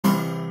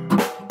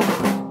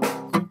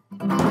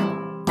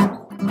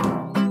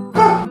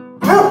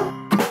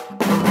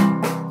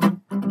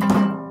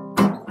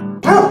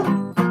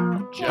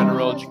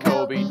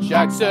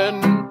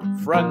Jackson,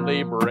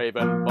 friendly, brave,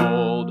 and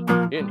bold.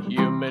 In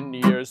human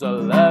years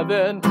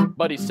 11,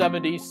 but he's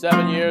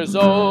 77 years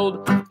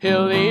old.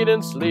 He'll eat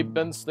and sleep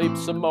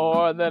some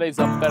more, then he's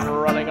up and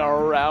running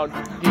around.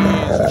 He's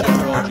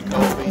General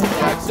Jacobe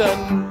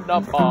Jackson,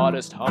 a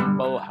modest,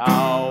 humble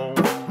hound.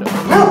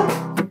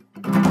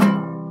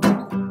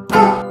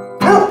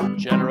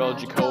 General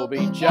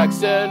Jacobe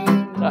Jackson,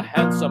 a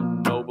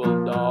handsome,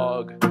 noble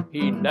dog.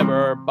 He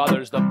never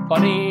bothers the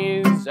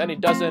bunnies, and he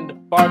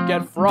doesn't bark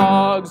at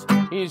frogs.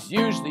 He's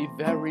usually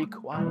very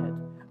quiet,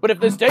 but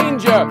if there's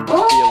danger,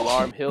 the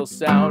alarm he'll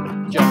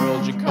sound.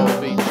 General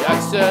Jacobe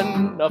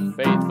Jackson, a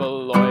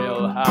faithful,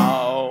 loyal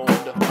hound.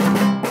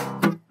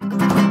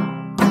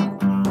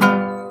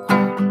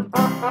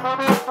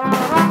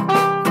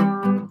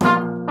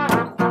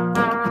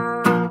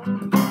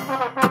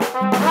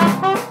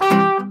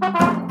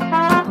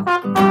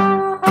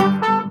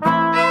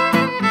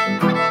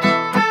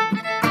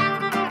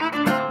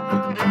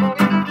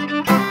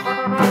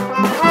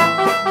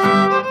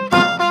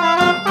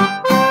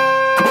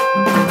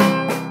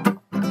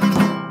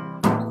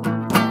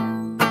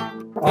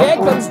 Here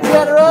comes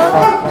General.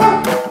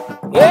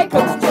 Here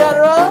comes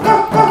General.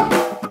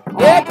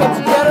 Here comes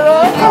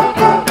General.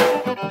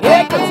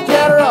 Here comes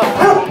General.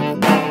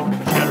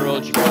 General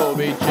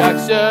Jacobe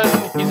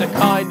Jackson, he's a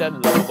kind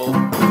and lovable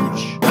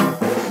pooch.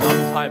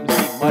 Sometimes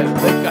he might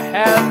lick a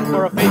hand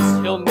for a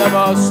face he'll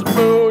never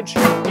smooch.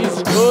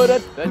 He's good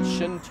at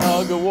fetch and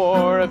tug of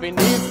war. If he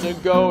needs to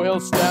go,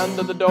 he'll stand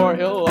at the door.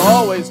 He'll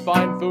always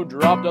find food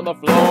dropped on the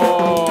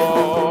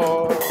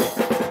floor.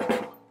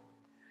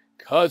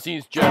 'Cause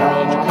he's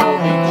General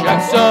Jacobe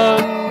Jackson.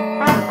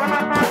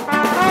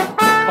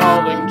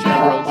 Calling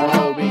General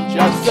Jacobe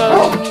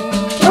Jackson.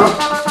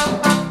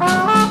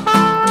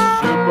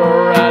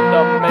 Super and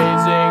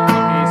amazing,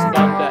 he's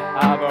fun to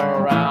have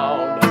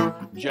around.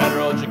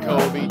 General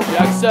Jacobe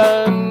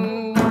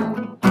Jackson,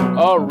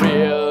 a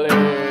real